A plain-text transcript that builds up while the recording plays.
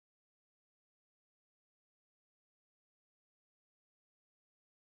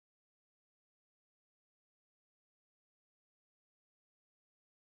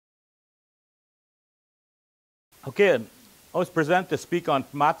Okay, I was present to speak on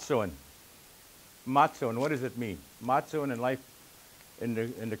Matsoen. Matsoen, what does it mean? Matsoen in life, in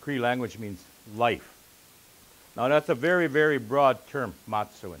the Cree language, means life. Now that's a very, very broad term,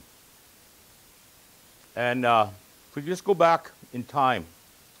 Matsoen. And if we just go back in time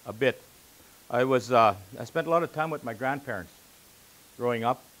a bit, I spent a lot of time with my grandparents growing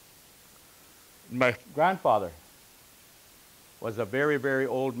up. My grandfather was a very, very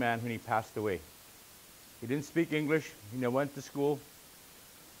old man when he passed away. He didn't speak English. He never went to school.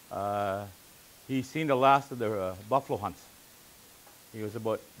 He seen the last of the buffalo hunts.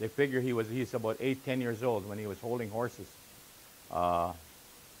 They figure he's about 8, 10 years old when he was holding horses for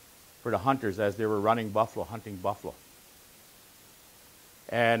the hunters as they were running buffalo, hunting buffalo.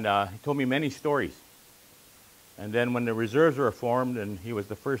 And he told me many stories. And then when the reserves were formed, and he was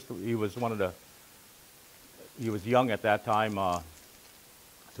young at that time.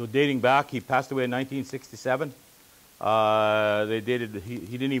 So dating back, he passed away in 1967.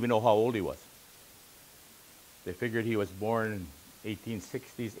 He didn't even know how old he was. They figured he was born in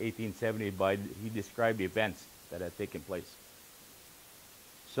 1860s, 1870s, but he described the events that had taken place.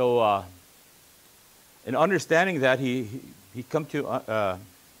 So in understanding that, he come to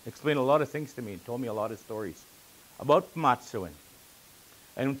explain a lot of things to me and told me a lot of stories about Matsoen.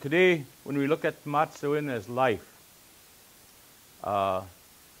 And today, when we look at Matsoen as life,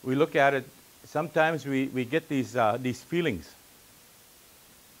 we look at it, sometimes we get these feelings.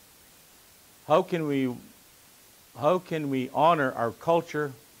 How can we honor our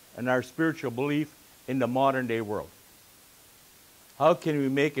culture and our spiritual belief in the modern day world? How can we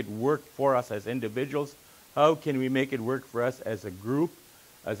make it work for us as individuals? How can we make it work for us as a group,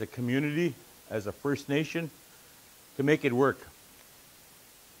 as a community, as a First Nation, to make it work?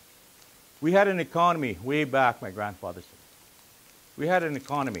 We had an economy way back, my grandfather said. We had an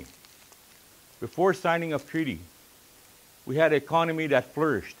economy. Before signing of treaty, we had an economy that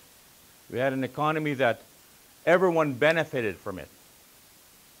flourished. We had an economy that everyone benefited from it.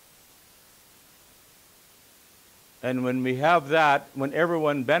 And when we have that, when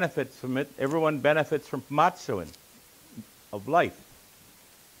everyone benefits from it, everyone benefits from Matsoen, of life.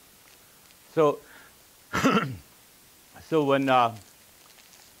 So, so when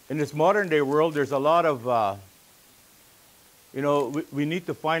in this modern day world, there's a lot of we need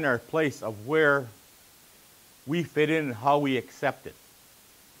to find our place of where we fit in and how we accept it.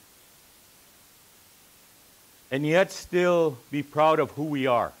 And yet still be proud of who we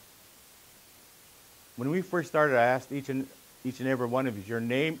are. When we first started, I asked each and every one of you your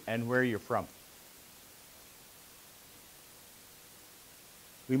name and where you're from.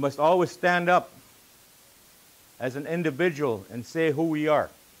 We must always stand up as an individual and say who we are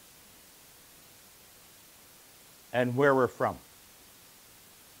and where we're from.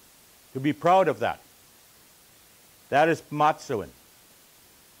 To be proud of that. That is Matsoen.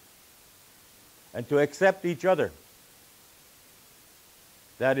 And to accept each other.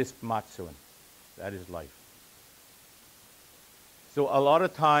 That is Matsoen. That is life. So a lot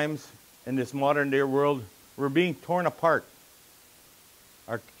of times in this modern day world, we're being torn apart.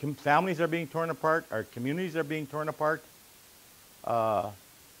 Our families are being torn apart. Our communities are being torn apart.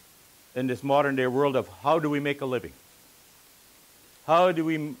 In this modern day world of how do we make a living? How do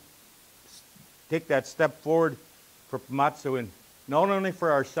we take that step forward for Matsoen, not only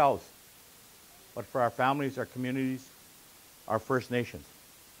for ourselves, but for our families, our communities, our First Nations?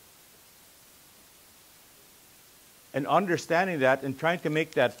 And understanding that and trying to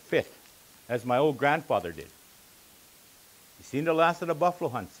make that fit, as my old grandfather did. He seen the last of the buffalo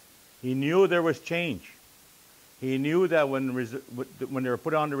hunts. He knew there was change. He knew that when they were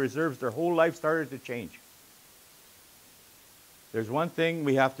put on the reserves, their whole life started to change. There's one thing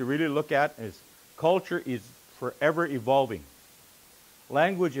we have to really look at is culture is forever evolving.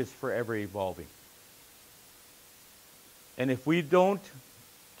 Language is forever evolving. And if we don't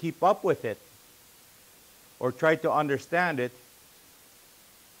keep up with it or try to understand it,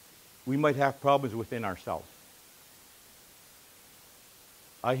 we might have problems within ourselves.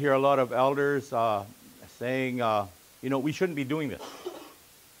 I hear a lot of elders saying, we shouldn't be doing this.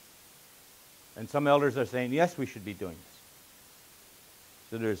 And some elders are saying, yes, we should be doing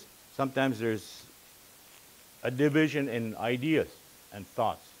this. So sometimes there's a division in ideas and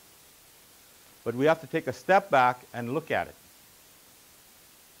thoughts. But we have to take a step back and look at it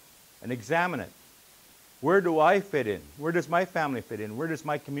and examine it. Where do I fit in? Where does my family fit in? Where does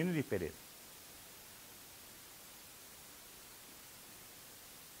my community fit in?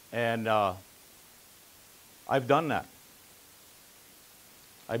 And I've done that.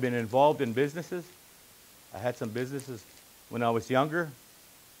 I've been involved in businesses. I had some businesses when I was younger.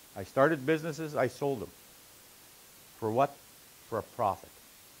 I started businesses, I sold them. For what? For a profit.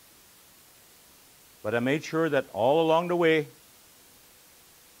 But I made sure that all along the way,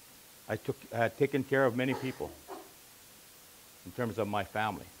 I had taken care of many people in terms of my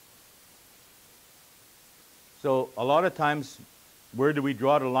family. So a lot of times, where do we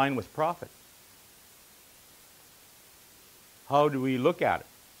draw the line with profit? How do we look at it?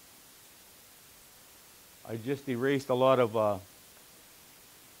 I just erased a lot of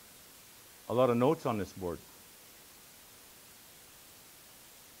notes on this board.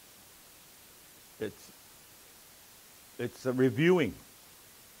 It's reviewing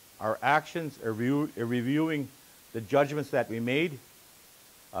our actions, reviewing the judgments that we made,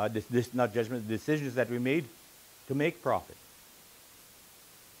 not judgments, decisions that we made to make profit.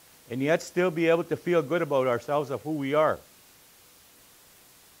 And yet still be able to feel good about ourselves of who we are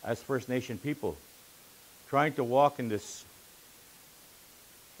as First Nation people, trying to walk in this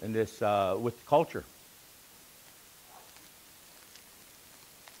with culture.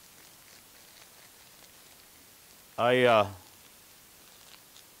 I'm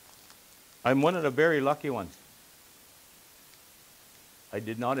one of the very lucky ones. I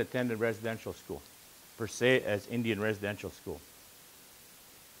did not attend a residential school, per se, as Indian residential school.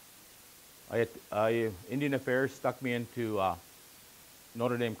 Indian Affairs stuck me into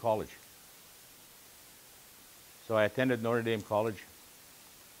Notre Dame College. So I attended Notre Dame College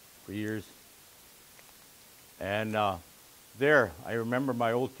for years. And there, I remember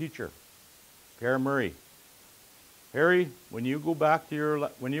my old teacher, Per Murray. Harry, when you're done here,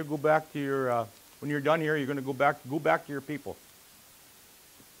 you're going to go back to your people.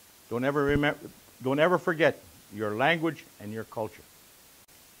 Don't ever forget your language and your culture.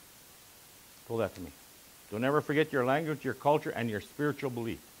 Pull that to me. Don't ever forget your language, your culture, and your spiritual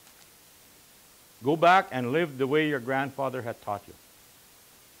belief. Go back and live the way your grandfather had taught you.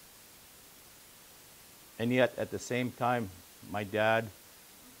 And yet, at the same time, my dad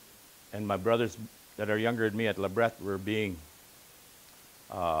and my brothers that are younger than me at La Brette were being,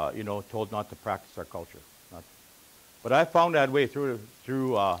 told not to practice our culture. But I found that way through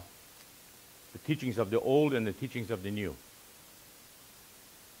the teachings of the old and the teachings of the new.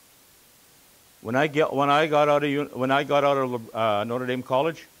 When I got out of Notre Dame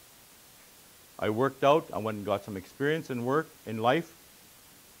College, I worked out. I went and got some experience in work, in life,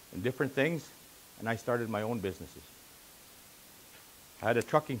 in different things, and I started my own businesses. I had a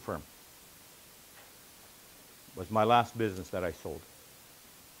trucking firm. It was my last business that I sold.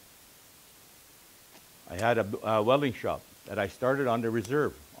 I had a welding shop that I started on the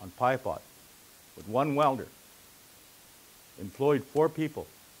reserve, on Pie Pot, with one welder. Employed 4 people.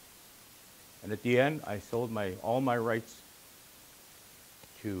 And at the end, I sold all my rights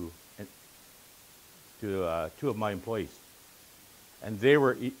to 2 of my employees, and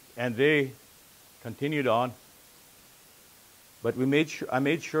they continued on. But I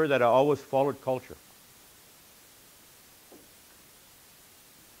made sure that I always followed culture.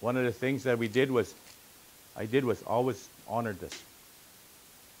 One of the things that I did was always honor this.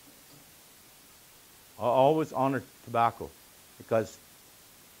 I always honored tobacco, because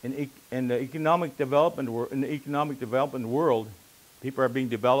in the economic development world, people are being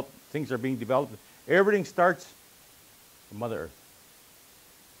developed, things are being developed. Everything starts from Mother Earth.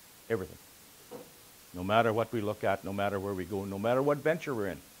 Everything. No matter what we look at, no matter where we go, no matter what venture we're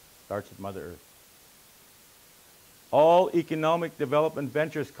in, starts with Mother Earth. All economic development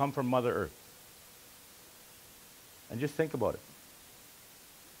ventures come from Mother Earth. And just think about it.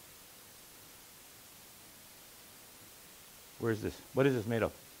 Where is this? What is this made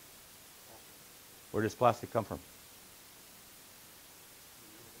of? Where does plastic come from?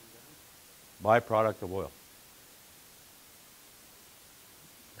 Byproduct of oil.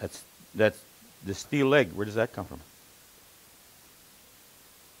 That's the steel leg. Where does that come from?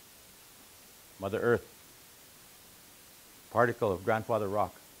 Mother Earth. Particle of grandfather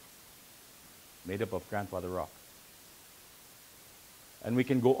rock. Made up of grandfather rock. And we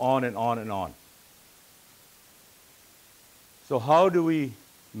can go on and on and on. So how do we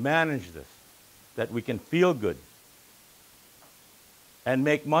manage this? That we can feel good and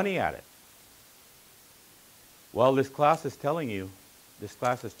make money at it? Well, this class is telling you, this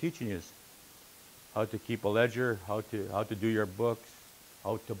class is teaching you how to keep a ledger, how to do your books,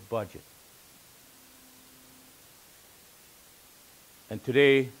 how to budget. And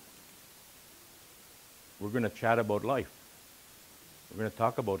today, we're going to chat about life. We're going to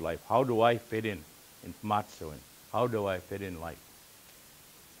talk about life. How do I fit in Matsuin? How do I fit in life?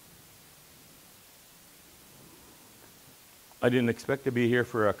 I didn't expect to be here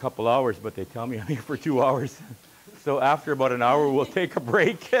for a couple hours, but they tell me I'm here for 2 hours. So after about an hour, we'll take a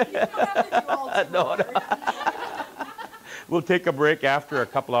break. You don't have to do all 2 No, hours. We'll take a break after a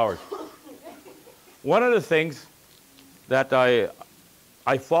couple hours. One of the things that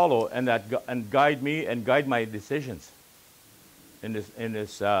I follow and that guide me and guide my decisions in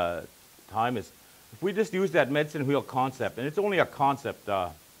this time is, if we just use that medicine wheel concept, and it's only a concept.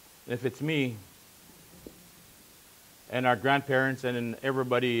 If it's me and our grandparents and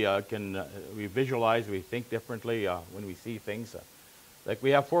everybody we visualize, we think differently when we see things. Like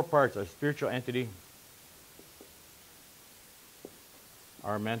we have 4 parts: our spiritual entity,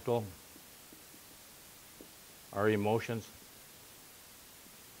 our mental, our emotions,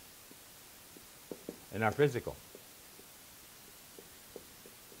 and our physical.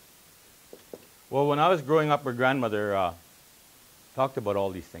 Well, when I was growing up, my grandmother talked about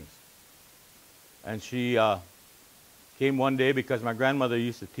all these things. And she came one day because my grandmother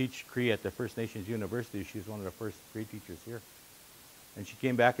used to teach Cree at the First Nations University. She was one of the first Cree teachers here. And she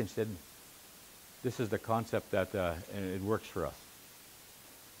came back and said, this is the concept that and it works for us.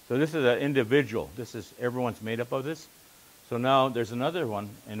 So this is an individual. Everyone's made up of this. So now there's another one,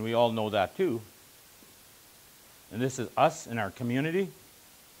 and we all know that too. And this is us and our community,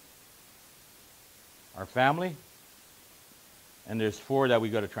 our family, and there's 4 that we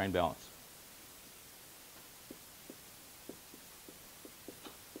got to try and balance.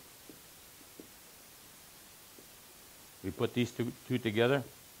 We put these two together.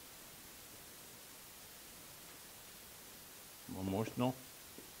 Emotional,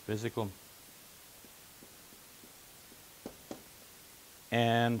 physical,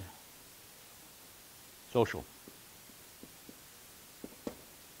 and social.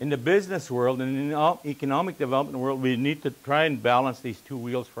 In the business world and in the economic development world, we need to try and balance these 2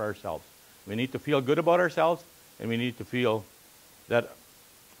 wheels for ourselves. We need to feel good about ourselves, and we need to feel that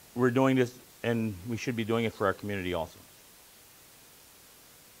we're doing this and we should be doing it for our community also.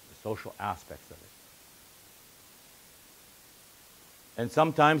 The social aspects of it. And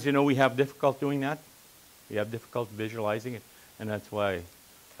sometimes, we have difficulty doing that. We have difficulty visualizing it, and that's why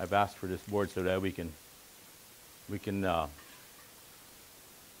I've asked for this board so that we can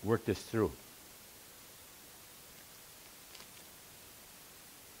work this through.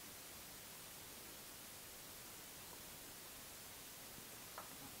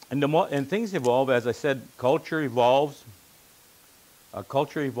 And things evolve, as I said. Culture evolves.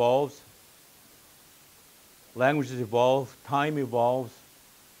 Languages evolve. Time evolves.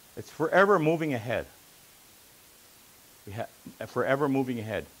 It's forever moving ahead. Forever moving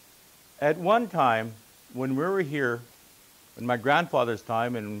ahead. At one time, when we were here, in my grandfather's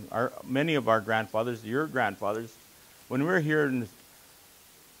time, and many of our grandfathers, your grandfathers, when we were here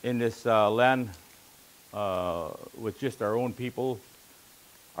in this land with just our own people,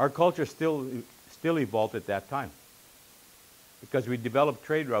 our culture still evolved at that time, because we developed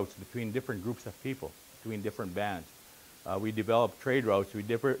trade routes between different groups of people, between different bands. We developed trade routes. We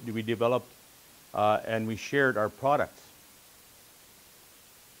developed and we shared our products.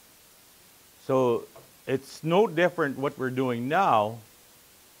 So it's no different what we're doing now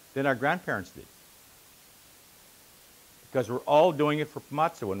than our grandparents did, because we're all doing it for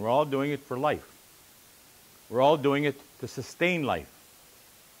Pamatsu, and we're all doing it for life. We're all doing it to sustain life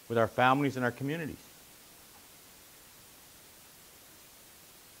with our families and our communities.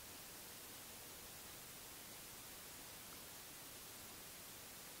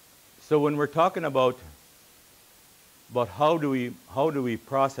 So when we're talking about how do we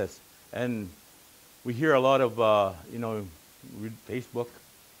process, and we hear a lot of read Facebook,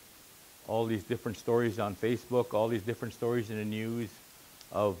 all these different stories on Facebook, all these different stories in the news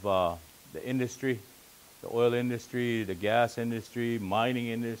of the industry, the oil industry, the gas industry, mining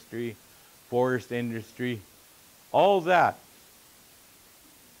industry, forest industry, all that,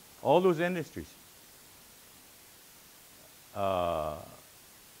 all those industries.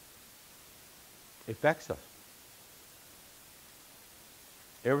 Affects us.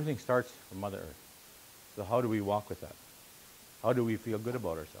 Everything starts from Mother Earth. So how do we walk with that? How do we feel good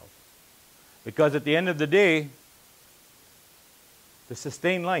about ourselves? Because at the end of the day, to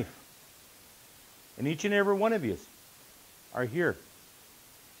sustain life, and each and every one of you are here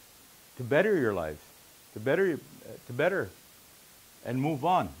to better your lives, to better and move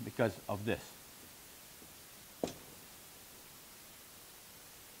on because of this.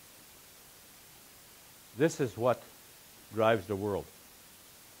 This is what drives the world.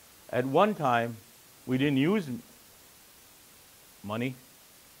 At one time, we didn't use money.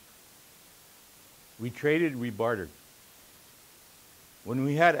 We traded, we bartered. When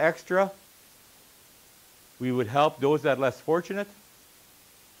we had extra, we would help those that are less fortunate.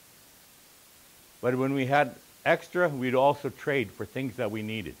 But when we had extra, we'd also trade for things that we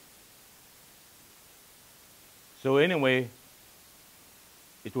needed. So anyway,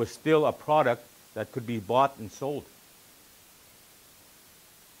 it was still a product that could be bought and sold.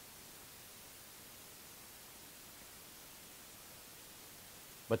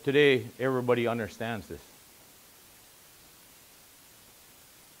 But today, everybody understands this.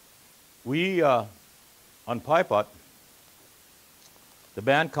 We, on Pipot, the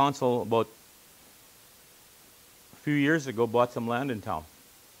band council about a few years ago bought some land in town.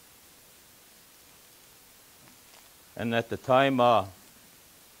 And at the time,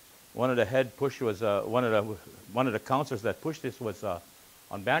 one of the head push was one of the councilors that pushed this was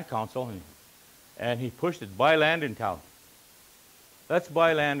on band council, and he pushed it, buy land in town. Let's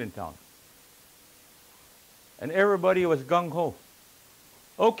buy land in town. And everybody was gung-ho.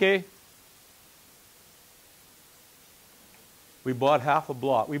 Okay. We bought half a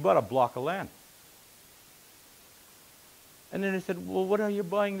block. We bought a block of land. And then they said, well, what are you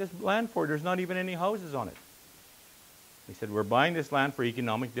buying this land for? There's not even any houses on it. He said, we're buying this land for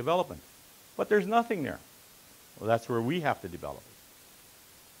economic development. But there's nothing there. Well, that's where we have to develop it.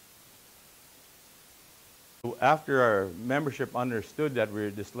 So after our membership understood that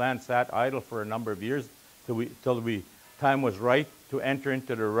this land sat idle for a number of years till time was right to enter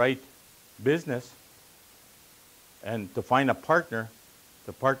into the right business and to find a partner,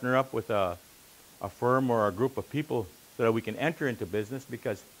 to partner up with a firm or a group of people so that we can enter into business,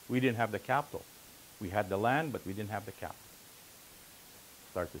 because we didn't have the capital. We had the land, but we didn't have the capital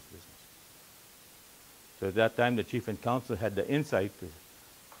to start this business. So at that time, the chief and council had the insight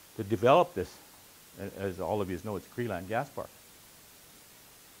to develop this. As all of you know, it's Creeland Gas Park.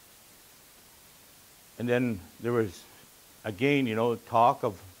 And then there was, again, talk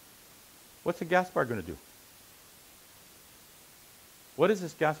of, what's the gas bar going to do? What is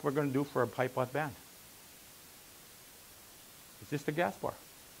this gas bar going to do for a Pipot band? It's just a gas bar.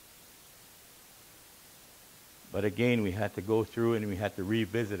 But again, we had to go through and we had to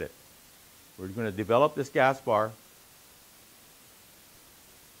revisit it. We're going to develop this gas bar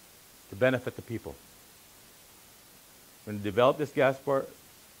to benefit the people. We're going to develop this gas bar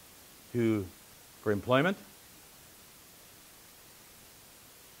for employment,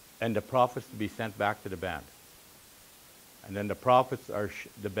 and the profits to be sent back to the band. And then the profits are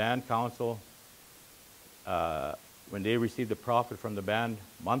the band council, when they receive the profit from the band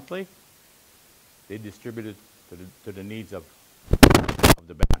monthly, they distribute it to the needs of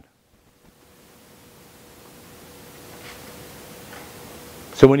the band.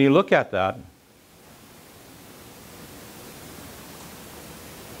 So when you look at that,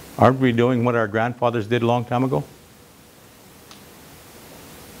 aren't we doing what our grandfathers did a long time ago?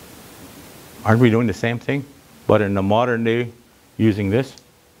 Aren't we doing the same thing, but in the modern day, using this?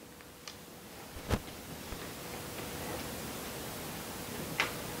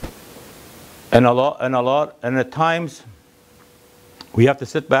 And at times, we have to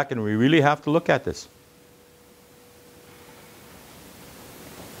sit back and we really have to look at this.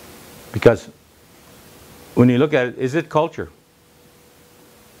 Because when you look at it, is it culture?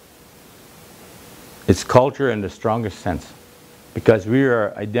 It's culture in the strongest sense. Because we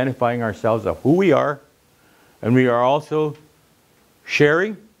are identifying ourselves of who we are, and we are also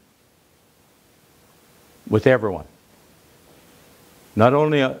sharing with everyone. Not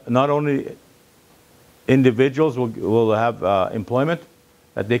only individuals will have employment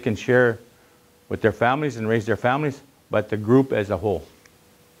that they can share with their families and raise their families, but the group as a whole.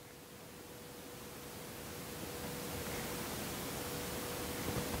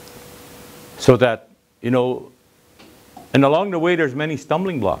 So that, and along the way there's many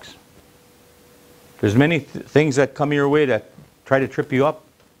stumbling blocks. There's many things that come your way that try to trip you up.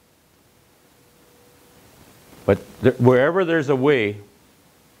 But wherever there's a way,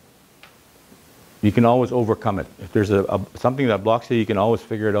 you can always overcome it. If there's something that blocks you, you can always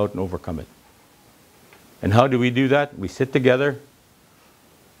figure it out and overcome it. And how do we do that? We sit together,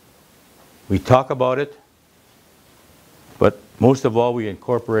 we talk about it, but most of all, we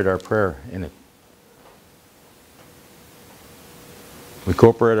incorporate our prayer in it. We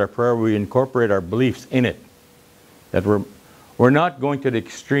incorporate our prayer, we incorporate our beliefs in it. That we're not going to the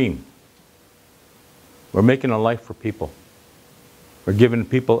extreme. We're making a life for people. We're giving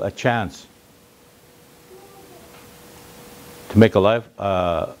people a chance to make a life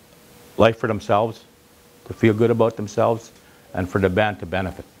for themselves, to feel good about themselves, and for the band to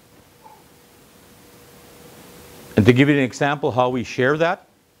benefit. And to give you an example how we share that,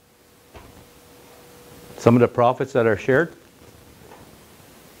 some of the profits that are shared,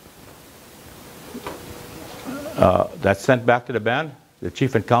 that's sent back to the band. The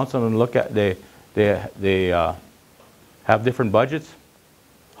chief and council and look at they have different budgets.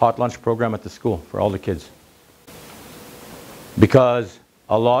 Hot lunch program at the school for all the kids. Because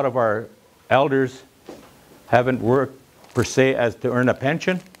a lot of our elders haven't worked per se as to earn a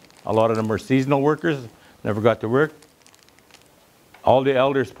pension. A lot of them are seasonal workers, never got to work. All the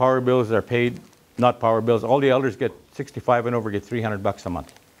elders' power bills are paid, not power bills, all the elders get 65 and over get $300 a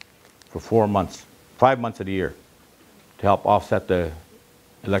month for 4 months, 5 months of the year to help offset the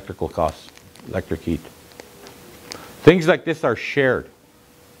electrical costs, electric heat. Things like this are shared.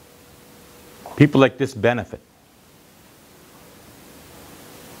 People like this benefit.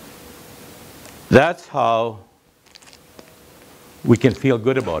 That's how we can feel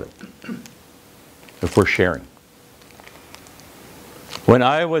good about it, if we're sharing. When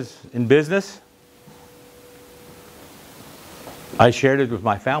I was in business, I shared it with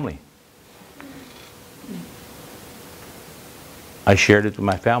my family. I shared it with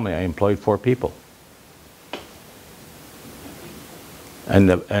my family. I employed 4 people. And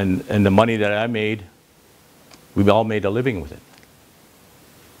the money that I made, we all made a living with it.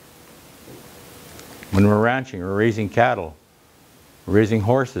 When we're ranching, we're raising cattle, we're raising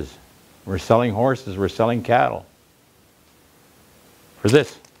horses, we're selling cattle. For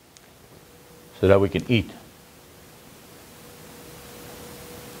this, so that we can eat.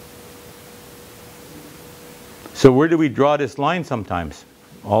 So where do we draw this line sometimes?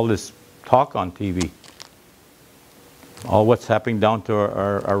 All this talk on TV. All what's happening down to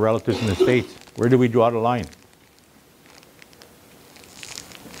our relatives in the States. Where do we draw the line?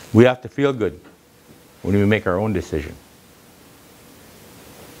 We have to feel good when we make our own decision.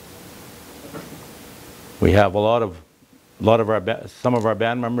 We have some of our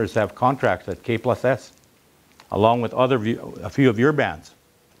band members have contracts at K+S, along with a few of your bands.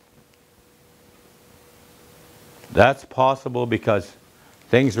 That's possible because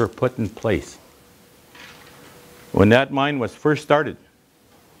things were put in place. When that mine was first started,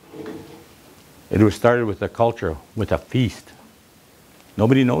 it was started with a culture, with a feast.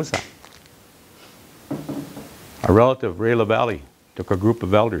 Nobody knows that. Our relative, Ray LaValle, took a group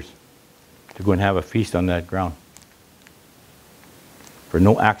of elders to go and have a feast on that ground. For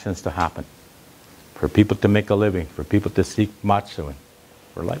no accidents to happen. For people to make a living. For people to seek matsuing.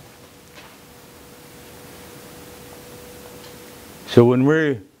 For life. So when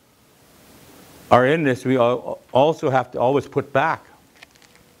we are in this, we also have to always put back.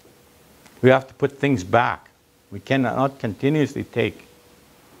 We have to put things back. We cannot continuously take.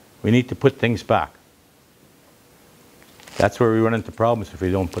 We need to put things back. That's where we run into problems if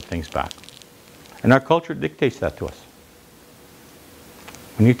we don't put things back. And our culture dictates that to us.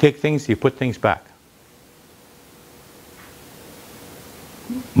 When you take things, you put things back.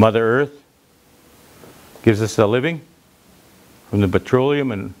 Mother Earth gives us a living from the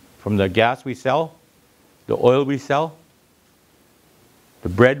petroleum and from the gas we sell, the oil we sell, the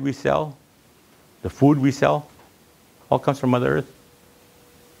bread we sell, the food we sell, all comes from Mother Earth.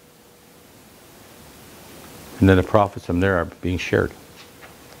 And then the profits from there are being shared.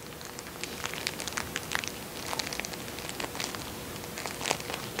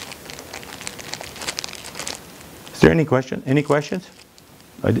 Is there any question? Any questions?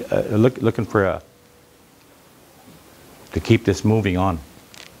 Looking for to keep this moving on.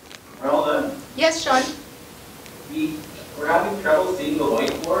 Well, yes, Sean. We're having trouble seeing the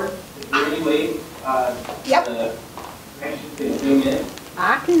whiteboard. Is there any way Yep. the connection can zoom in?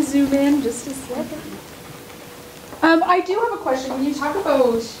 I can zoom in just a second. I do have a question. When you talk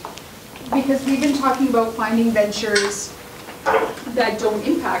about, because we've been talking about finding ventures that don't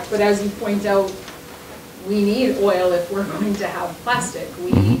impact, but as you point out, we need oil if we're going to have plastic.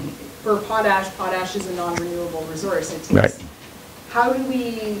 We need, for potash is a non-renewable resource. It takes, Right. How do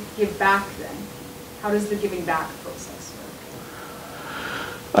we give back then? How does the giving back process work?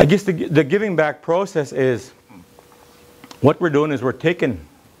 I guess the giving back process is, what we're doing is we're taking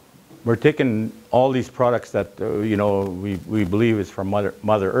all these products that we believe is from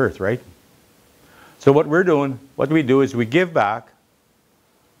Mother Earth, right? So what we do is we give back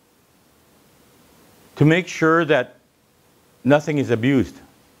to make sure that nothing is abused,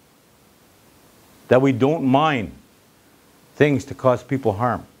 that we don't mine things to cause people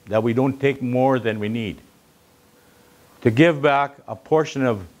harm, that we don't take more than we need, to give back a portion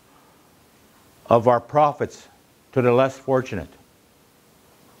of our profits to the less fortunate,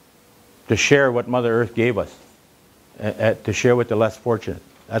 to share what Mother Earth gave us, to share with the less fortunate.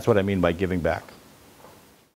 That's what I mean by giving back.